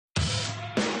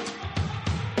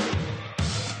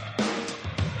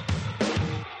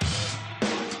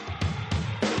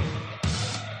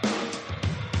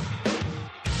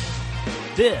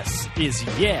This is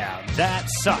Yeah, That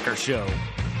Soccer Show.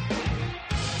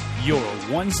 Your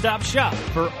one-stop shop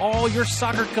for all your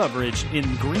soccer coverage in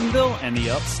Greenville and the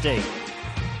upstate.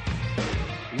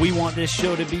 We want this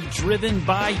show to be driven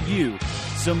by you,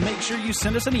 so make sure you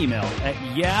send us an email at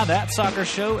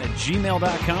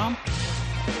yeahthatsoccershow@gmail.com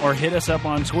or hit us up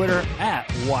on Twitter at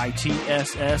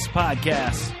YTSS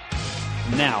Podcast.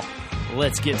 Now,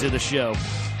 let's get to the show.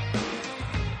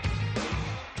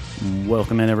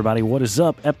 Welcome in, everybody. What is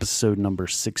up? Episode number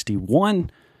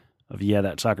 61 of Yeah,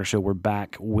 That Soccer Show. We're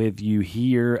back with you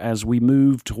here as we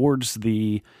move towards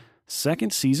the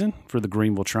second season for the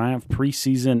Greenville Triumph.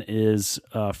 Preseason is,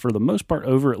 for the most part,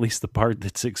 over, at least the part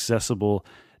that's accessible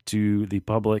to the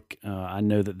public. I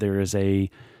know that there is a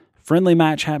friendly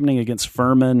match happening against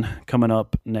Furman coming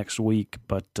up next week,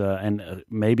 but and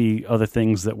maybe other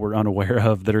things that we're unaware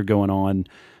of that are going on.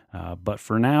 But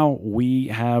for now, we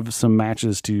have some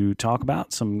matches to talk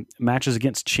about, some matches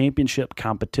against championship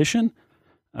competition,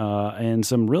 and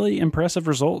some really impressive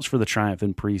results for the Triumph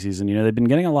in preseason. You know, they've been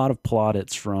getting a lot of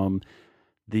plaudits from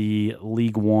the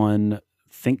League One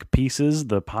think pieces,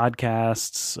 the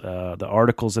podcasts, the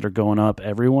articles that are going up.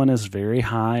 Everyone is very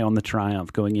high on the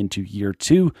Triumph going into year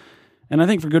two, and I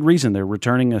think for good reason. They're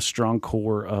returning a strong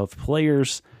core of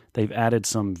players. They've added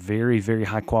some very, very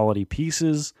high-quality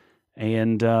pieces,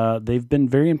 and they've been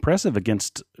very impressive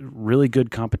against really good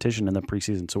competition in the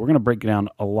preseason. So we're going to break down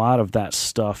a lot of that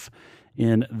stuff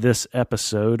in this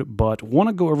episode, but want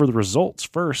to go over the results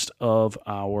first of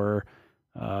our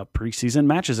preseason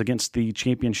matches against the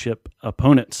championship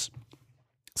opponents.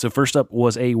 So first up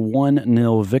was a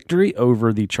 1-0 victory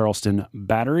over the Charleston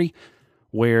Battery,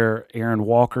 where Aaron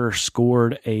Walker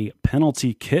scored a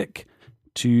penalty kick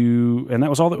and that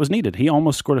was all that was needed. He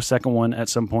almost scored a second one at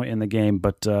some point in the game,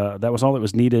 but that was all that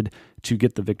was needed to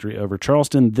get the victory over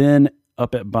Charleston. Then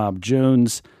up at Bob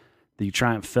Jones, the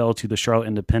Triumph fell to the Charlotte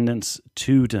Independents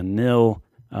 2-0.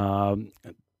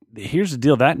 Here's the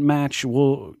deal. That match,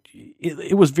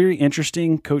 it was very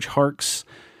interesting. Coach Harkes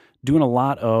doing a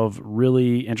lot of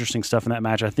really interesting stuff in that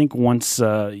match. I think once,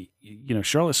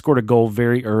 Charlotte scored a goal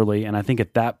very early, and I think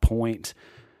at that point,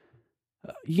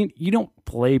 you don't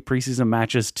play preseason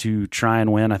matches to try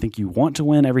and win. I think you want to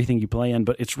win everything you play in,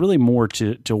 but it's really more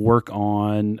to work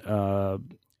on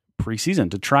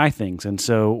preseason, to try things. And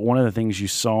so one of the things you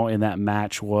saw in that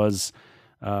match was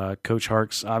Coach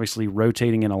Harkes obviously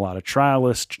rotating in a lot of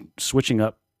trialists, switching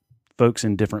up folks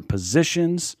in different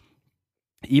positions,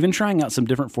 even trying out some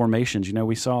different formations. You know,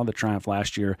 we saw the Triumph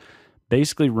last year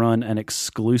basically run an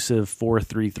exclusive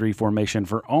 4-3-3 formation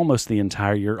for almost the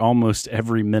entire year, almost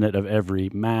every minute of every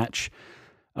match.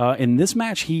 In this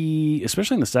match,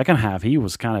 especially in the second half, he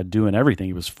was kind of doing everything.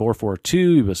 He was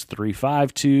 4-4-2, he was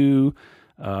 3-5-2,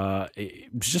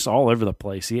 it was just all over the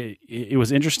place. It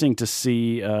was interesting to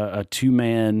see a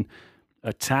two-man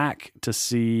attack, to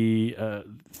see a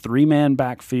three-man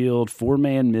backfield,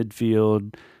 four-man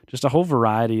midfield, just a whole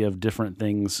variety of different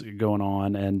things going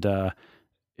on, and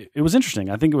it was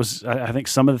interesting. I think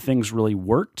some of the things really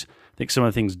worked. I think some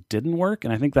of the things didn't work,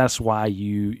 and I think that's why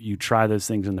you try those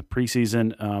things in the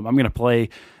preseason. I'm going to play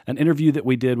an interview that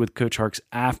we did with Coach Harkes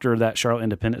after that Charlotte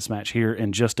Independence match here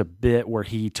in just a bit, where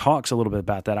he talks a little bit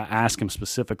about that. I asked him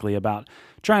specifically about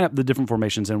trying out the different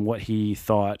formations and what he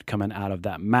thought coming out of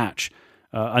that match.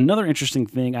 Another interesting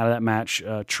thing out of that match,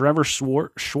 Trevor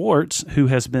Schwartz, who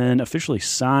has been officially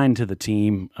signed to the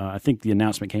team, I think the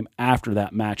announcement came after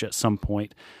that match at some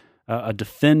point, a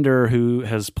defender who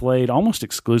has played almost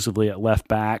exclusively at left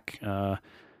back,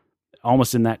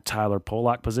 almost in that Tyler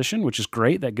Polak position, which is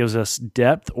great. That gives us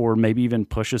depth, or maybe even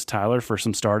pushes Tyler for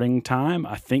some starting time.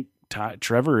 I think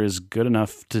Trevor is good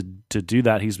enough to do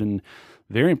that. He's been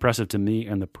very impressive to me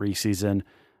in the preseason.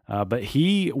 But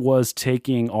he was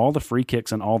taking all the free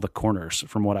kicks and all the corners,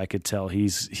 from what I could tell.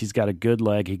 He's got a good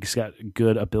leg. He's got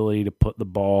good ability to put the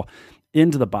ball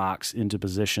into the box, into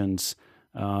positions.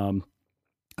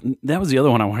 That was the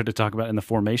other one I wanted to talk about in the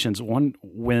formations. One,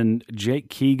 when Jake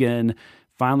Keegan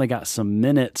finally got some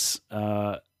minutes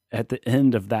at the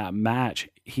end of that match,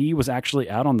 he was actually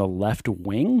out on the left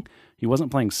wing. He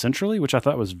wasn't playing centrally, which I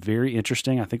thought was very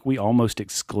interesting. I think we almost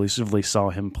exclusively saw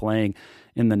him playing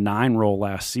in the 9 role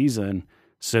last season.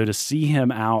 So to see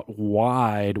him out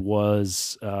wide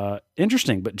was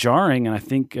interesting, but jarring. And I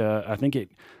think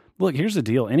look, here's the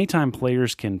deal. Anytime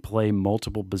players can play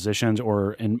multiple positions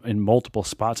or in multiple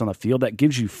spots on the field, that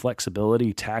gives you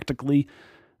flexibility tactically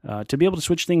to be able to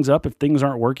switch things up if things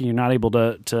aren't working. You're not able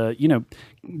to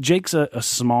Jake's a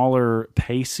smaller,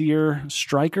 pacier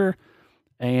striker.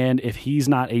 And if he's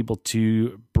not able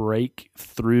to break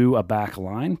through a back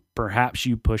line, perhaps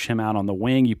you push him out on the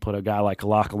wing. You put a guy like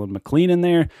Lachlan McLean in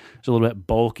there, who's a little bit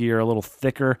bulkier, a little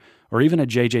thicker, or even a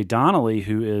J.J. Donnelly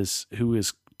who is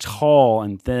tall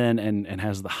and thin and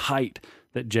has the height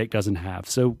that Jake doesn't have.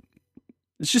 So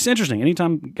it's just interesting.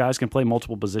 Anytime guys can play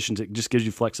multiple positions, it just gives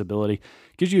you flexibility,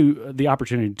 gives you the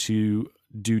opportunity to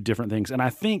do different things. And I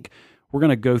think we're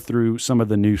going to go through some of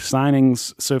the new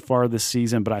signings so far this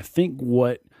season, but I think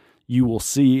what you will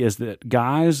see is that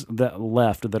guys that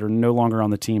left that are no longer on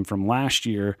the team from last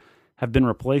year have been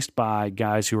replaced by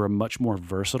guys who are much more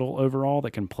versatile overall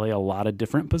that can play a lot of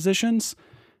different positions.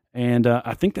 And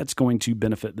I think that's going to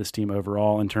benefit this team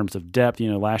overall in terms of depth.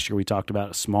 Last year we talked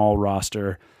about a small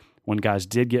roster. When guys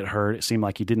did get hurt, it seemed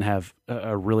like he didn't have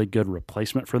a really good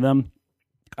replacement for them.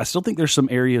 I still think there's some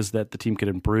areas that the team could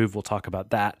improve. We'll talk about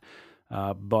that.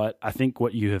 But I think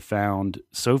what you have found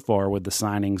so far with the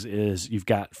signings is you've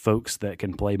got folks that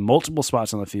can play multiple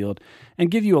spots on the field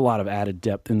and give you a lot of added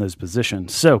depth in those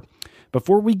positions. So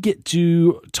before we get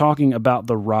to talking about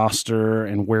the roster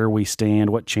and where we stand,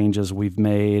 what changes we've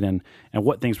made, and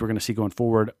what things we're going to see going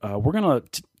forward, we're going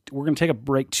to take a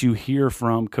break to hear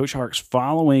from Coach Harkes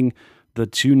following the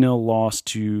 2-0 loss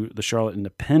to the Charlotte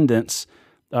Independents.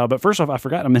 But first off, I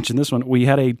forgot to mention this one. We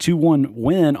had a 2-1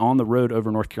 win on the road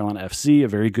over North Carolina FC, a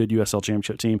very good USL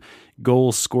Championship team.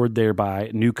 Goals scored there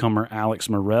by newcomer Alex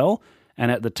Morel,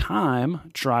 and at the time,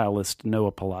 trialist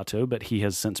Noah Pilato, but he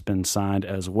has since been signed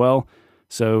as well.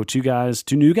 So two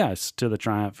new guys to the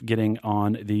Triumph getting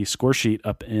on the score sheet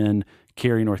up in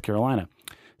Cary, North Carolina.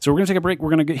 So we're going to take a break.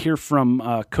 We're going to hear from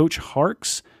Coach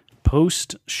Harkes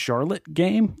post-Charlotte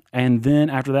game, and then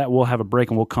after that, we'll have a break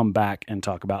and we'll come back and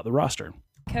talk about the roster.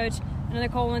 Coach, another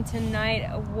cold one tonight.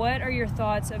 What are your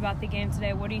thoughts about the game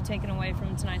today? What are you taking away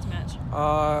from tonight's match?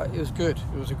 It was good.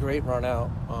 It was a great run out.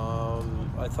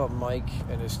 I thought Mike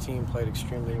and his team played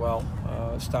extremely well.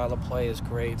 Style of play is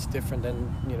great. It's different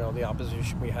than the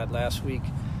opposition we had last week.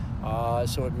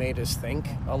 So it made us think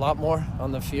a lot more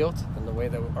on the field and the way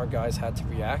that our guys had to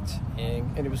react.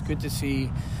 And it was good to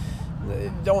see.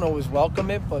 Don't always welcome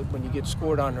it, but when you get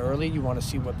scored on early, you want to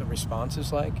see what the response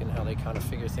is like and how they kind of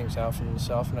figure things out for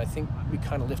themselves. And I think we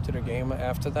kind of lifted our game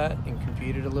after that and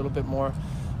competed a little bit more.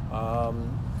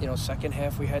 Second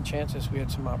half we had chances. We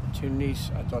had some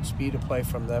opportunities. I thought speed of play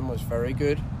from them was very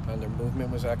good, and their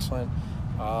movement was excellent.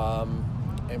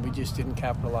 And we just didn't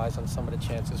capitalize on some of the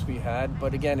chances we had.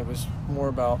 But again, it was more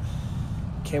about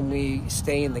can we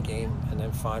stay in the game and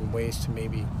then find ways to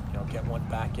maybe get one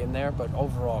back in there. But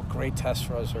overall, great test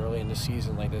for us early in the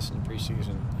season like this in the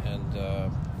preseason.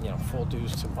 And, full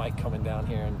dues to Mike coming down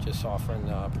here and just offering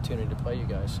the opportunity to play you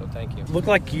guys. So thank you. Looked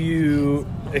like you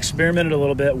experimented a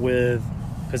little bit with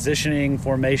positioning,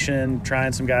 formation,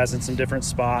 trying some guys in some different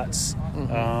spots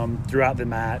throughout the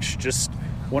match. Just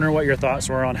wondering what your thoughts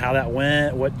were on how that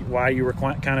went, why you were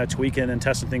kind of tweaking and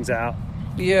testing things out.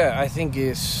 Yeah, I think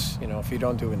it's, if you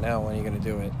don't do it now, when are you going to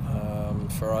do it?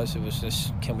 For us, it was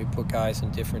just, can we put guys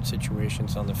in different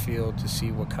situations on the field to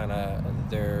see what kind of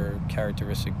their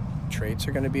characteristic traits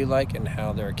are going to be like and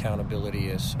how their accountability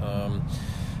is.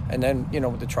 And then,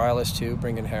 with the trialists too,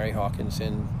 bringing Harry Hawkins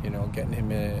in, getting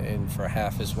him in for a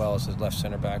half as well as his left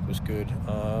center back was good.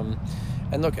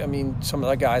 And look, some of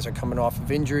the guys are coming off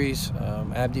of injuries.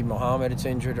 Abdi Mohammed is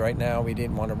injured right now. We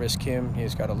didn't want to risk him.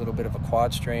 He's got a little bit of a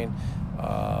quad strain.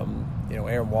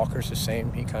 Aaron Walker's the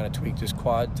same. He kind of tweaked his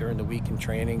quad during the week in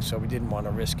training, so we didn't want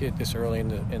to risk it this early in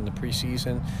the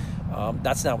preseason.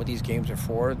 That's not what these games are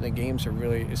for. The games are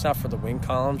really, it's not for the win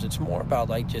columns. It's more about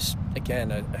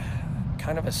kind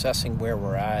of assessing where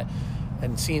we're at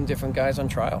and seeing different guys on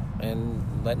trial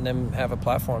and letting them have a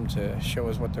platform to show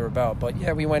us what they're about. But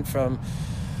yeah, we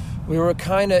were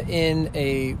kind of in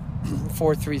a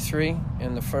 4-3-3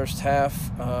 in the first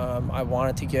half. I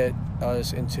wanted to get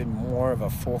us into more of a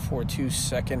 4-4-2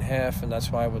 second half, and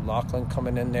that's why with Lachlan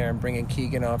coming in there and bringing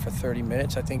Keegan on for 30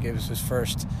 minutes, I think it was his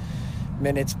first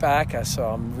minutes back. So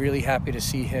I'm really happy to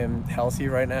see him healthy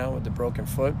right now with the broken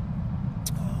foot.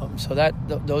 So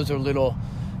those are little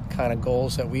kind of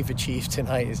goals that we've achieved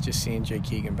tonight, is just seeing Jay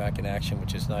Keegan back in action,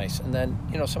 which is nice. And then,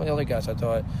 some of the other guys I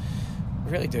thought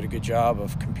really did a good job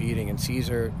of competing. And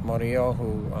Cesar Murillo,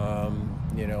 who,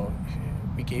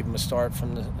 we gave him a start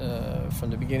from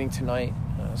the beginning tonight.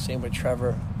 Same with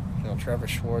Trevor. Trevor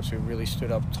Schwartz, who really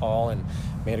stood up tall and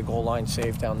made a goal line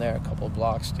save down there. A couple of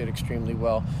blocks, did extremely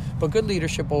well. But good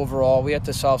leadership overall. We had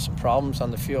to solve some problems on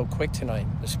the field quick tonight.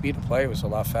 The speed of play was a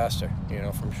lot faster,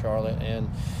 from Charlotte. And,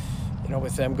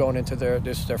 with them going into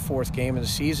their fourth game of the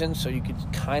season, so you could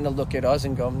kind of look at us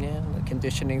and go, yeah, the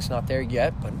conditioning's not there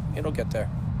yet, but it'll get there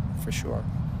for sure.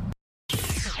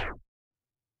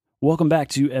 Welcome back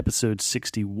to episode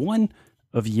 61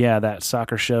 of Yeah, That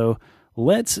Soccer Show.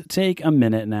 Let's take a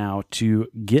minute now to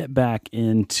get back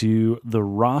into the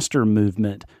roster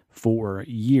movement for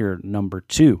year number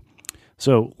 2.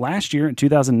 So last year in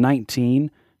 2019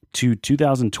 to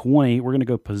 2020, we're going to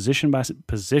go position by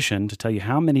position to tell you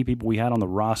how many people we had on the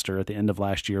roster at the end of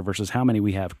last year versus how many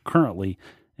we have currently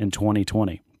in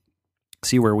 2020.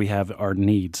 See where we have our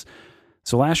needs.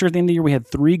 So last year at the end of the year, we had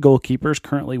 3 goalkeepers.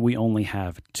 Currently, we only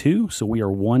have 2, so we are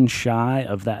 1 shy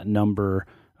of that number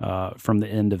from the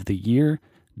end of the year.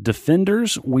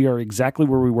 Defenders, we are exactly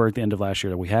where we were at the end of last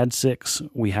year. We had 6.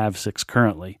 We have 6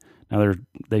 currently. Now,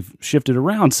 they've shifted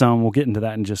around some. We'll get into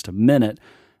that in just a minute.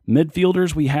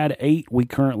 Midfielders, we had 8. We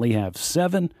currently have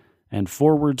 7. And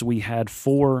forwards, we had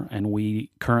 4, and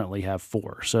we currently have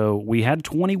 4. So we had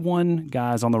 21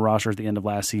 guys on the roster at the end of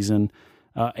last season.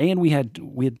 And we had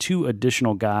 2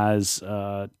 additional guys,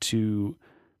 2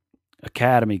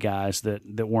 academy guys that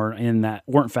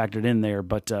weren't factored in there,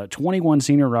 but 21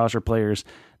 senior roster players.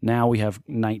 Now we have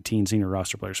 19 senior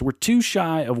roster players. So we're 2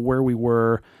 shy of where we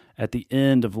were at the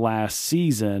end of last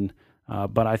season.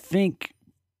 But I think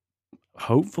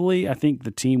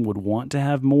the team would want to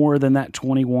have more than that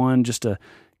 21 just to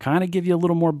kind of give you a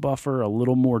little more buffer, a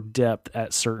little more depth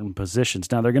at certain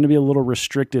positions. Now, they're going to be a little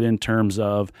restricted in terms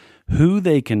of who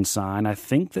they can sign. I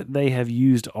think that they have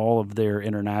used all of their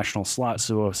international slots.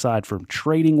 So aside from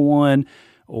trading one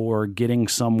or getting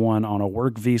someone on a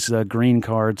work visa, green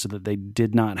card, so that they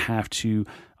did not have to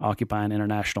occupy an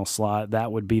international slot,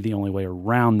 that would be the only way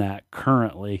around that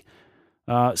currently.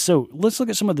 So let's look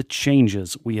at some of the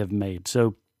changes we have made.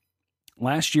 So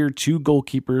last year, 2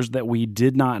 goalkeepers that we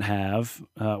did not have.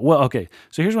 So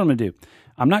here's what I'm going to do.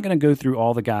 I'm not going to go through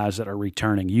all the guys that are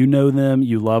returning. You know them.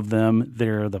 You love them.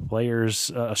 They're the players,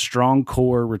 a strong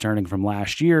core returning from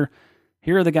last year.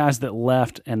 Here are the guys that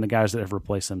left and the guys that have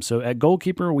replaced them. So at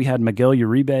goalkeeper, we had Miguel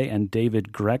Uribe and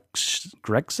David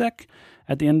Greczek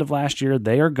at the end of last year.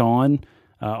 They are gone.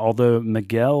 Although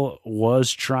Miguel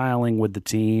was trialing with the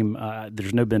team,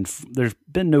 there's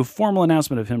been no formal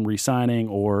announcement of him re-signing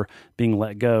or being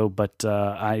let go, but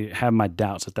I have my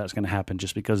doubts that that's going to happen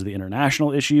just because of the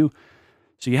international issue.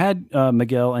 So you had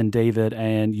Miguel and David,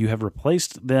 and you have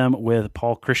replaced them with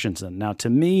Paul Christensen. Now, to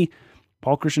me,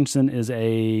 Paul Christensen is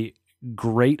a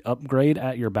great upgrade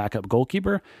at your backup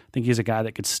goalkeeper. I think he's a guy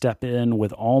that could step in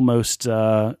with almost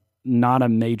not a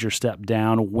major step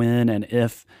down when and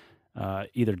if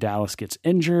either Dallas gets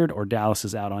injured or Dallas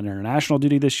is out on international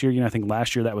duty this year. I think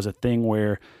last year that was a thing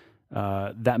where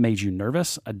that made you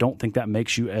nervous. I don't think that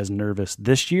makes you as nervous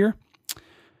this year.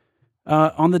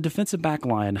 On the defensive back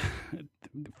line,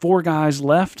 4 guys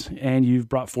left, and you've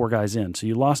brought 4 guys in. So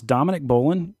you lost Dominic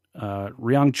Bolin,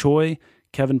 Ryong Choi,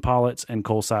 Kevin Politz, and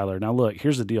Cole Seiler. Now look,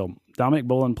 here's the deal. Dominic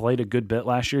Bolin played a good bit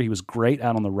last year. He was great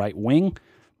out on the right wing.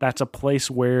 That's a place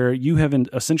where you have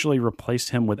essentially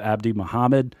replaced him with Abdi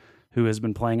Mohammed, who has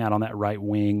been playing out on that right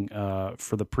wing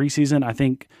for the preseason. I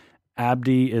think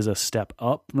Abdi is a step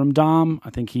up from Dom.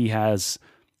 I think he has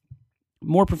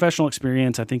more professional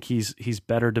experience. I think he's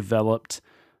better developed,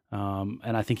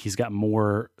 and I think he's got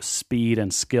more speed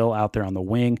and skill out there on the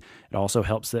wing. It also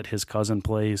helps that his cousin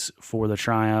plays for the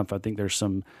Triumph. I think there's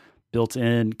some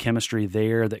built-in chemistry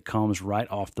there that comes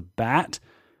right off the bat.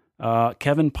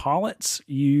 Kevin Politz,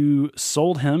 you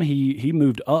sold him. He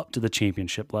moved up to the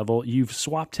championship level. You've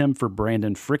swapped him for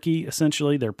Brandon Fricke,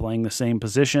 essentially. They're playing the same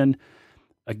position.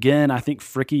 Again, I think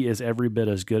Fricke is every bit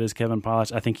as good as Kevin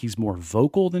Politz. I think he's more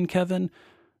vocal than Kevin.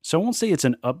 So I won't say it's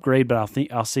an upgrade, but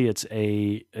I'll say it's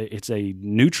a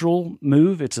neutral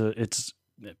move.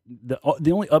 The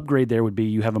only upgrade there would be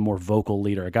you have a more vocal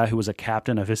leader, a guy who was a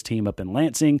captain of his team up in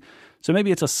Lansing. So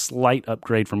maybe it's a slight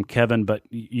upgrade from Kevin, but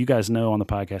you guys know on the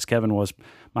podcast, Kevin was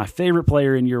my favorite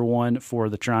player in year 1 for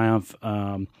the Triumph.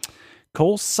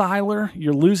 Cole Seiler,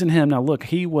 you're losing him. Now look,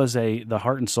 he was the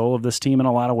heart and soul of this team in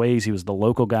a lot of ways. He was the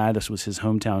local guy. This was his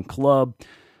hometown club.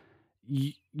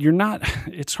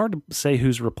 It's hard to say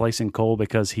who's replacing Cole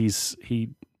because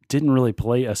he didn't really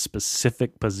play a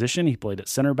specific position. He played at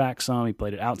center back some, he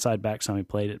played at outside back some, he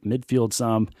played at midfield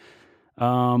some.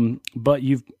 But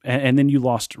then you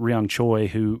lost Ryong Choi,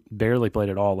 who barely played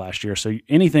at all last year. So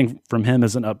anything from him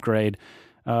is an upgrade.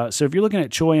 So if you're looking at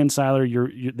Choi and Seiler,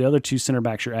 the other 2 center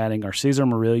backs you're adding are Cesar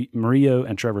Murillo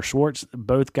and Trevor Schwartz,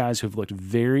 both guys who've looked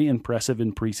very impressive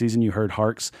in preseason. You heard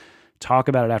Harks talk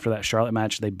about it after that Charlotte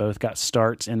match. They both got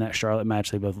starts in that Charlotte match.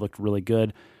 They both looked really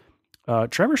good.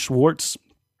 Trevor Schwartz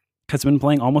has been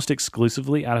playing almost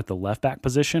exclusively out at the left back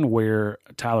position where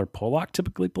Tyler Pollock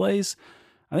typically plays.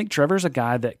 I think Trevor's a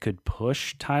guy that could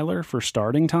push Tyler for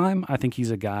starting time. I think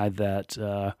he's a guy that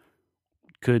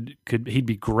he'd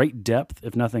be great depth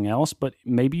if nothing else, but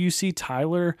maybe you see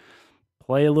Tyler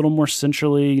play a little more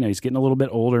centrally. He's getting a little bit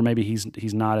older. Maybe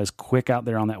he's not as quick out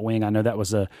there on that wing. I know that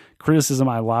was a criticism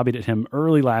I lobbied at him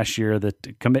early last year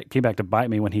that came back to bite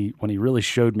me when he really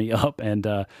showed me up and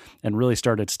really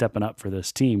started stepping up for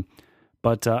this team.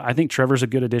 But I think Trevor's a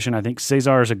good addition. I think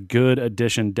Cesar is a good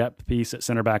addition, depth piece at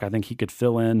center back. I think he could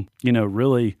fill in,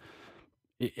 really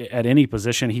at any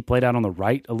position. He played out on the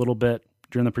right a little bit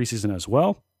during the preseason as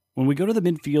well. When we go to the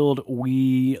midfield,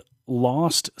 we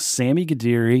lost Sammy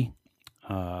Guediri,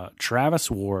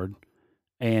 Travis Ward,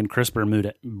 and Chris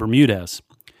Bermudez.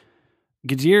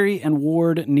 Guediri and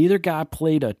Ward, neither guy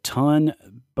played a ton.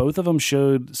 Both of them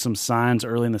showed some signs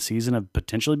early in the season of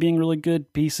potentially being really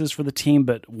good pieces for the team,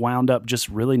 but wound up just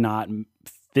really not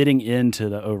fitting into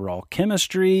the overall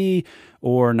chemistry,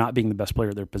 or not being the best player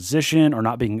at their position, or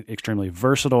not being extremely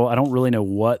versatile. I don't really know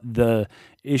what the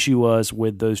issue was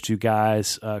with those two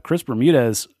guys. Chris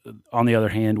Bermudez, on the other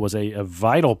hand, was a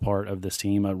vital part of this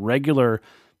team, a regular,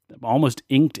 almost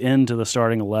inked into the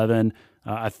starting 11.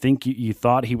 I think you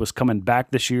thought he was coming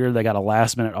back this year. They got a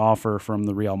last-minute offer from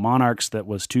the Real Monarchs that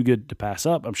was too good to pass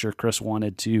up. I'm sure Chris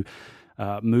wanted to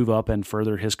move up and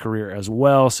further his career as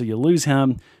well. So you lose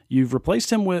him. You've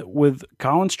replaced him with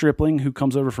Colin Stripling, who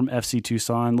comes over from FC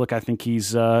Tucson. Look, I think he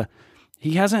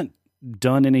hasn't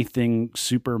done anything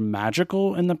super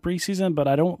magical in the preseason, but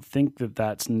I don't think that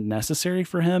that's necessary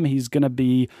for him. He's going to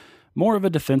be more of a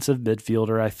defensive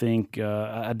midfielder, I think.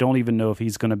 I don't even know if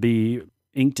he's going to be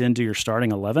inked into your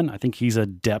starting 11. I think he's a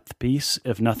depth piece,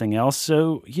 if nothing else.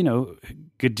 So,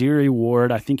 Guediri,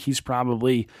 Ward, I think he's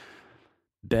probably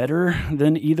better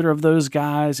than either of those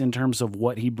guys in terms of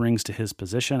what he brings to his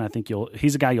position. I think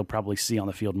he's a guy you'll probably see on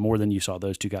the field more than you saw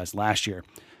those two guys last year.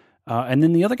 And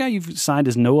then the other guy you've signed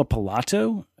is Noah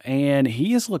Pilato, and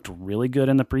he has looked really good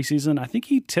in the preseason. I think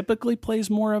he typically plays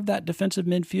more of that defensive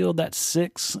midfield, that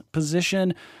 6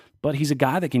 position, but he's a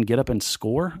guy that can get up and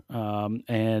score.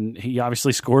 And he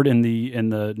obviously scored in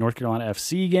the North Carolina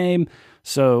FC game.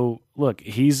 So look,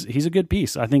 he's a good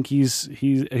piece. I think he's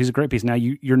a great piece. Now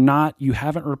you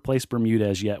haven't replaced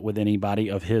Bermudez yet with anybody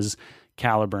of his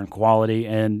caliber and quality,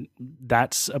 and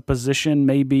that's a position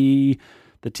maybe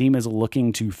the team is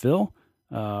looking to fill.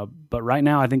 But right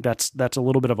now, I think that's a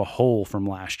little bit of a hole from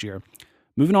last year.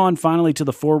 Moving on finally to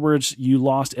the forwards, you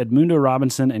lost Edmundo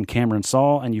Robinson and Cameron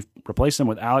Saul, and you've replaced them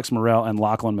with Alex Morel and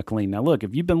Lachlan McLean. Now look,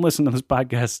 if you've been listening to this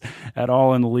podcast at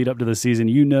all in the lead up to the season,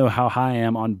 you know how high I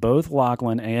am on both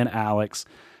Lachlan and Alex.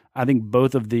 I think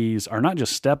both of these are not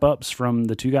just step-ups from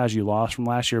the two guys you lost from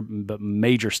last year, but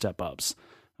major step-ups.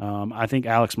 I think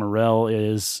Alex Morel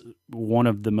is one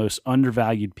of the most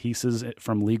undervalued pieces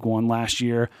from League One last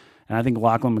year. And I think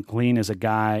Lachlan McLean is a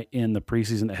guy in the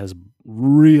preseason that has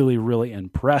really, really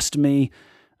impressed me.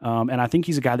 And I think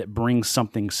he's a guy that brings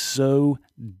something so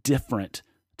different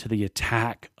to the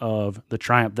attack of the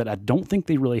Triumph that I don't think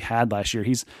they really had last year.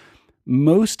 He's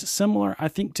most similar, I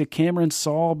think, to Cameron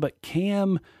Saul, but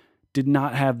Cam did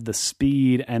not have the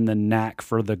speed and the knack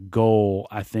for the goal,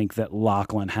 I think, that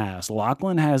Lachlan has.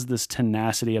 Lachlan has this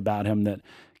tenacity about him that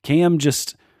Cam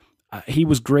just... he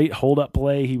was great hold-up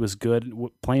play. He was good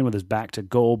playing with his back to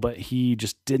goal, but he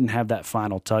just didn't have that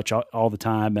final touch all the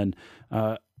time. And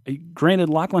granted,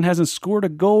 Lachlan hasn't scored a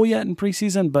goal yet in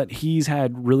preseason, but he's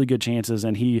had really good chances,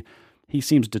 and he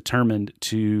seems determined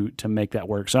to make that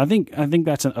work. So I think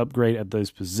that's an upgrade at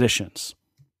those positions.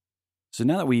 So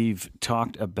now that we've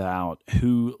talked about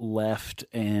who left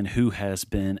and who has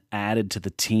been added to the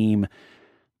team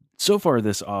so far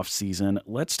this offseason,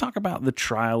 let's talk about the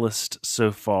trialists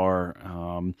so far.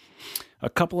 A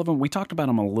couple of them, we talked about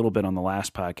them a little bit on the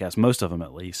last podcast, most of them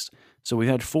at least. So we've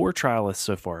had 4 trialists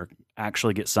so far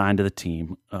actually get signed to the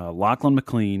team. Lachlan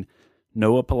McLean,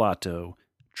 Noah Pilato,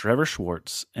 Trevor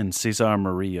Schwartz, and Cesar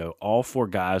Murillo, all 4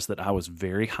 guys that I was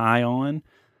very high on.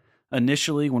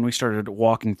 Initially, when we started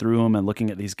walking through them and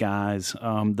looking at these guys,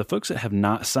 the folks that have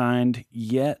not signed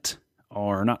yet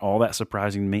are not all that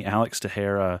surprising to me. Alex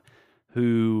Tejera,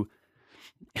 who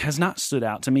has not stood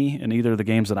out to me in either of the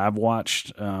games that I've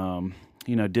watched,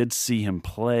 did see him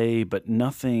play, but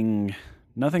nothing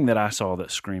that I saw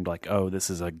that screamed like, oh, this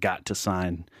is a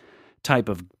got-to-sign type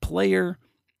of player.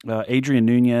 Adrian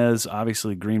Nunez,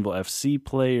 obviously Greenville FC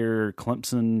player,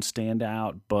 Clemson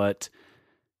standout, but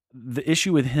the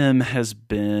issue with him has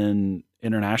been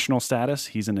international status.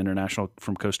 He's an international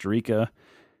from Costa Rica.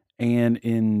 And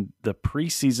in the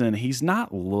preseason, he's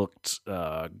not looked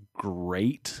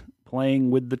great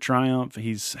playing with the Triumph.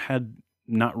 He's had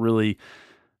not really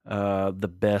the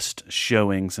best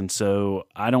showings, and so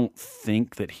I don't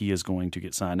think that he is going to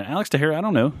get signed. Now, Alex Tejera, I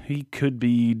don't know. He could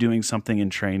be doing something in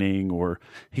training, or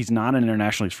he's not an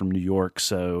international. He's from New York,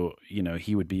 so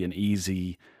he would be an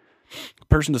easy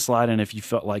person to slide in if you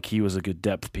felt like he was a good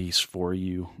depth piece for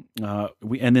you.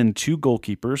 And then 2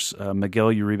 goalkeepers, Miguel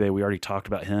Uribe. We already talked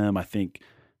about him. I think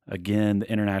again the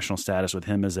international status with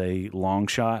him is a long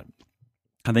shot.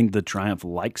 I think the Triumph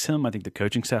likes him. I think the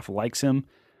coaching staff likes him.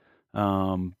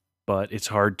 But it's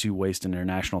hard to waste an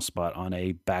international spot on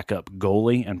a backup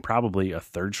goalie and probably a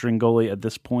third string goalie at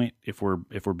this point, if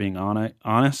we're being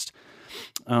honest.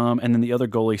 And then the other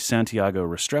goalie, Santiago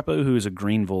Restrepo, who is a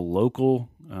Greenville local.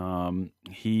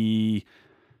 I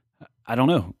don't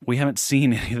know. We haven't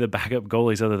seen any of the backup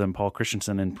goalies other than Paul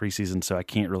Christensen in preseason, so I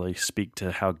can't really speak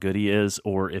to how good he is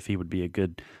or if he would be a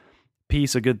good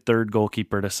piece, a good third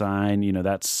goalkeeper to sign.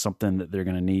 That's something that they're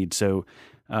going to need. So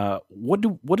what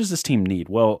does this team need?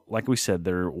 Well, like we said,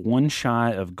 they're one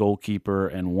shy of goalkeeper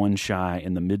and one shy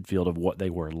in the midfield of what they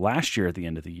were last year at the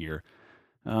end of the year.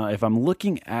 If I'm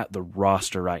looking at the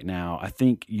roster right now, I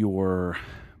think your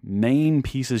main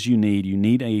pieces you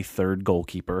need a third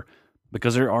goalkeeper,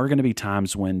 because there are going to be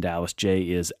times when Dallas J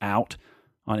is out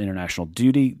on international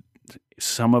duty.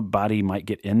 Somebody might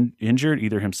get injured,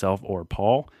 either himself or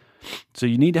Paul. So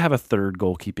you need to have a third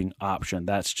goalkeeping option.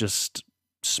 That's just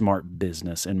smart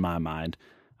business in my mind.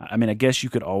 I mean, I guess you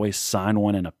could always sign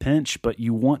one in a pinch, but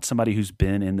you want somebody who's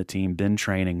been in the team, been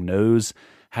training,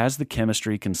 has the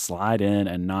chemistry, can slide in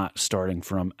and not starting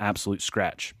from absolute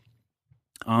scratch.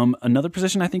 Another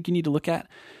position I think you need to look at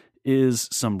is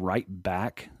some right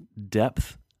back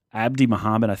depth. Abdi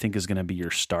Mohammed, I think, is going to be your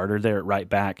starter there at right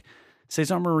back.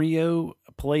 Cesar Murillo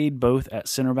played both at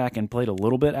center back and played a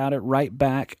little bit out at right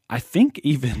back. I think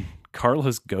even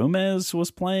Carlos Gomez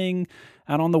was playing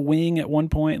out on the wing at one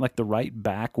point, like the right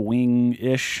back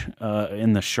wing-ish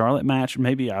in the Charlotte match.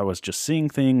 Maybe I was just seeing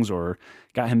things or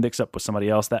got him mixed up with somebody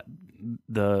else. That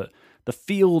the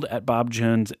field at Bob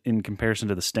Jones in comparison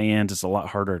to the stands is a lot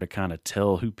harder to kind of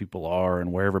tell who people are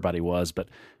and where everybody was. But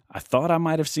I thought I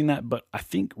might have seen that, but I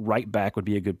think right back would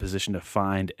be a good position to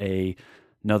find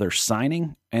another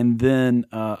signing. And then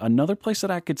another place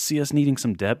that I could see us needing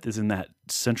some depth is in that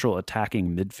central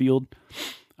attacking midfield.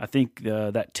 I think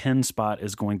that 10 spot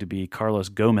is going to be Carlos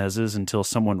Gomez's until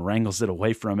someone wrangles it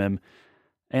away from him.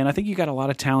 And I think you got a lot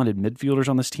of talented midfielders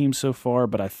on this team so far,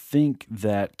 but I think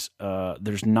that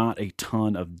there's not a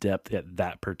ton of depth at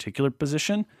that particular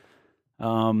position.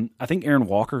 I think Aaron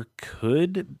Walker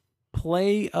could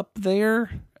play up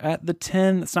there at the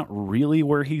 10. That's not really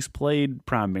where he's played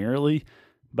primarily,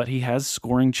 but he has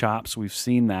scoring chops. We've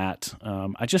seen that. I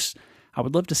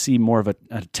would love to see more of an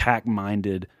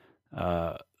attack-minded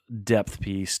depth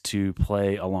piece to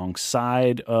play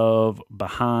alongside of,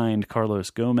 behind Carlos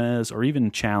Gomez, or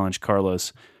even challenge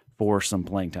Carlos for some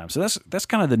playing time. So that's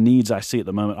kind of the needs I see at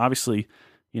the moment. Obviously,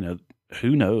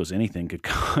 who knows? Anything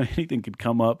could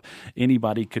come up.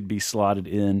 Anybody could be slotted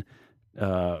in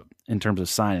terms of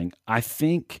signing. I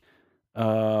think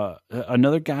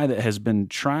another guy that has been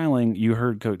trialing, you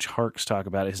heard Coach Harks talk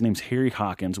about it. His name's Harry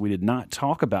Hawkins. We did not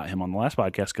talk about him on the last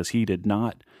podcast because he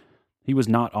was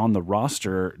not on the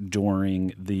roster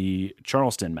during the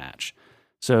Charleston match.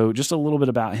 So just a little bit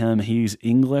about him. He's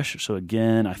English. So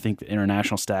again, I think the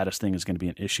international status thing is going to be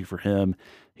an issue for him.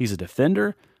 He's a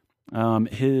defender.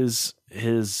 His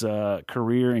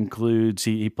career includes,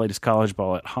 he played his college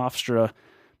ball at Hofstra,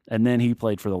 and then he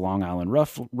played for the Long Island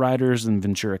Rough Riders and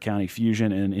Ventura County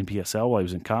Fusion in NPSL while he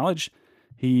was in college.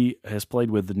 He has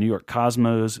played with the New York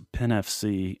Cosmos, Penn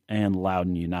FC, and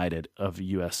Loudoun United of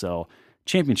USL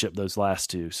Championship, those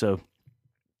last two. So,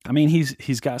 I mean,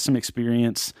 he's got some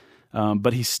experience,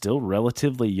 but he's still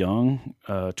relatively young,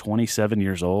 27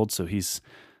 years old. So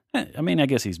I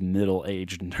guess he's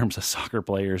middle-aged in terms of soccer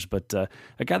players, but a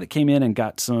guy that came in and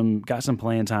got some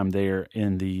playing time there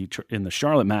in the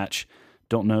Charlotte match.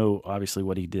 Don't know, obviously,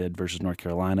 what he did versus North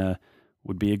Carolina.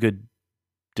 Would be a good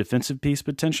defensive piece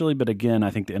potentially, but again, I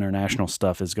think the international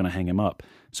stuff is going to hang him up.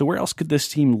 So where else could this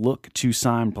team look to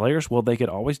sign players? Well, they could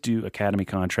always do academy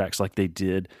contracts like they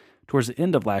did towards the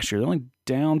end of last year. The only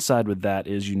downside with that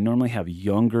is you normally have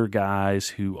younger guys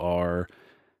who are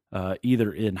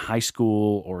either in high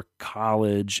school or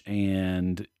college,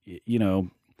 and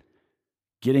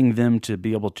getting them to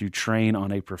be able to train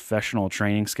on a professional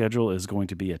training schedule is going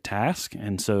to be a task.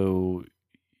 And so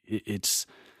it's,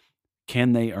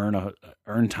 can they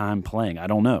earn time playing? I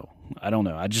don't know. I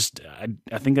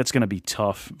think that's going to be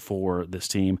tough for this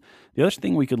team. The other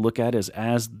thing we could look at is,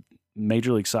 as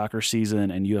Major League Soccer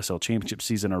season and USL Championship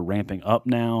season are ramping up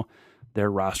now. Their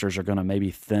rosters are going to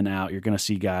maybe thin out. You're going to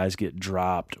see guys get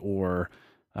dropped or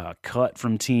cut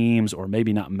from teams, or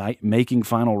maybe not making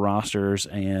final rosters,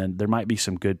 and there might be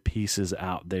some good pieces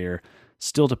out there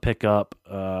still to pick up.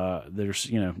 There's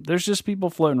just people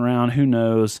floating around. Who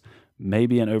knows?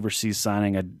 Maybe an overseas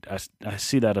signing. I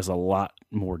see that as a lot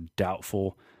more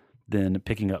doubtful than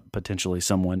picking up potentially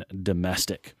someone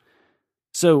domestic.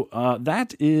 So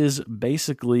that is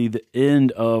basically the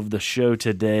end of the show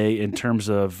today in terms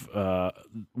of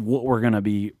what we're going to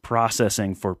be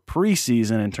processing for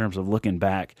preseason in terms of looking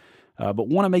back. But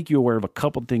want to make you aware of a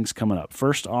couple things coming up.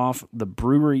 First off, the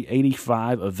Brewery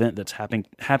 85 event that's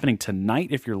happening tonight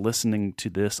if you're listening to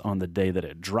this on the day that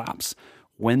it drops,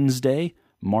 Wednesday,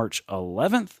 March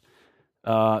 11th.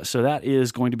 So that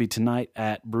is going to be tonight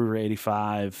at Brewery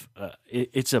 85.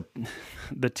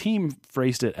 The team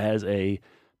phrased it as a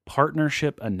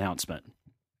partnership announcement.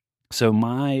 So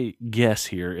my guess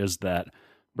here is that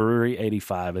Brewery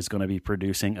 85 is going to be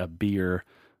producing a beer,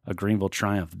 a Greenville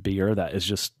Triumph beer.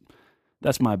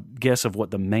 That's my guess of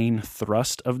what the main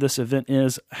thrust of this event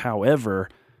is. However,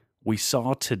 we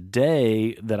saw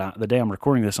today the day I'm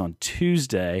recording this on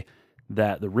Tuesday,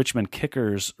 that the Richmond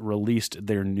Kickers released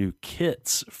their new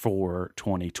kits for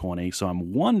 2020. So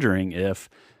I'm wondering if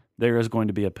there is going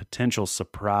to be a potential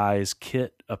surprise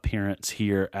kit appearance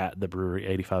here at the Brewery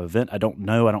 85 event. I don't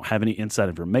know. I don't have any inside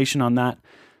information on that.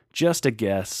 Just a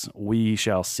guess. We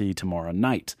shall see tomorrow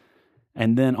night.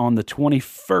 And then on the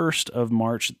 21st of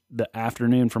March, the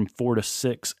afternoon from 4 to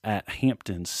 6 at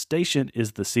Hampton Station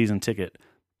is the season ticket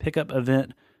pickup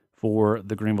event for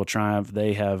the Greenville Triumph.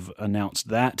 They have announced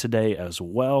that today as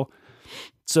well.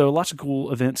 So lots of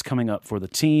cool events coming up for the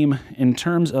team. In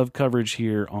terms of coverage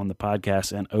here on the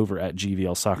podcast and over at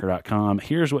gvlsoccer.com,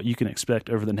 here's what you can expect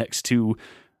over the next two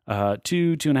and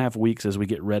a half weeks as we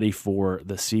get ready for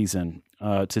the season.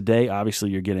 Today, obviously,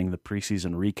 you're getting the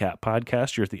preseason recap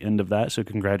podcast. You're at the end of that, so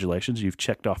congratulations. You've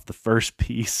checked off the first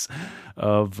piece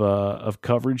of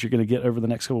coverage you're going to get over the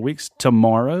next couple of weeks.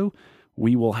 Tomorrow,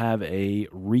 we will have a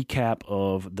recap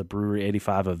of the Brewery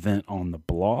 85 event on the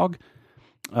blog.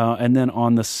 And then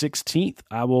on the 16th,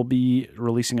 I will be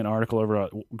releasing an article over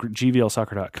at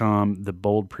gvlsoccer.com, the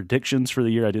bold predictions for the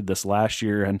year. I did this last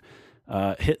year and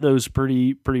hit those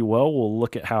pretty well. We'll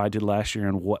look at how I did last year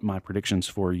and what my predictions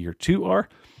for year 2 are.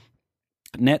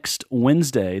 Next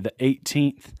Wednesday, the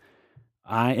 18th,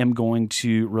 I am going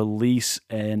to release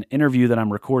an interview that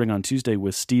I'm recording on Tuesday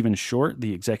with Stephen Short,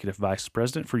 the Executive Vice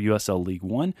President for USL League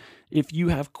One. If you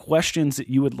have questions that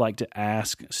you would like to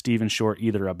ask Stephen Short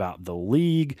either about the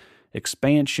league,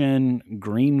 expansion,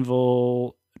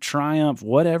 Greenville, Triumph,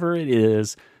 whatever it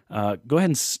is, go ahead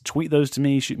and tweet those to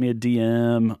me, shoot me a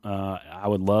DM. I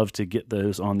would love to get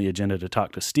those on the agenda to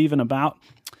talk to Stephen about.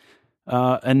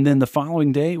 And then the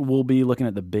following day, we'll be looking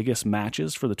at the biggest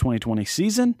matches for the 2020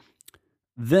 season.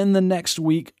 Then the next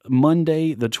week,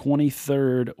 Monday, the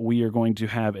 23rd, we are going to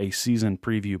have a season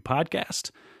preview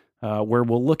podcast where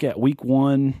we'll look at week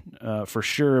 1 for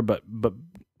sure, but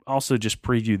also just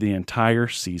preview the entire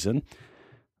season.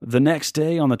 The next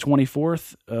day, on the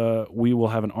 24th, we will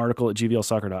have an article at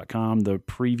gvlsoccer.com, the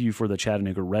preview for the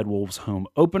Chattanooga Red Wolves home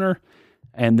opener.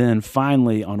 And then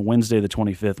finally, on Wednesday, the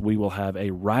 25th, we will have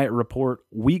a Riot Report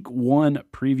week 1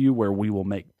 preview where we will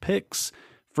make picks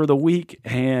for the week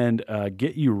and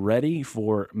get you ready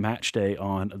for match day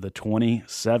on the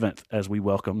 27th as we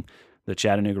welcome the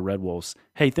Chattanooga Red Wolves.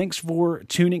 Hey, thanks for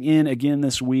tuning in again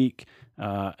this week,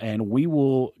 and we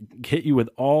will hit you with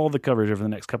all the coverage over the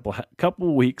next couple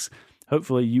of weeks.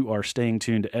 Hopefully you are staying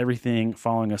tuned to everything,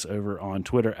 following us over on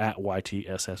Twitter at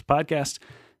YTSS Podcast.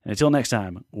 And until next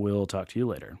time, we'll talk to you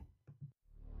later.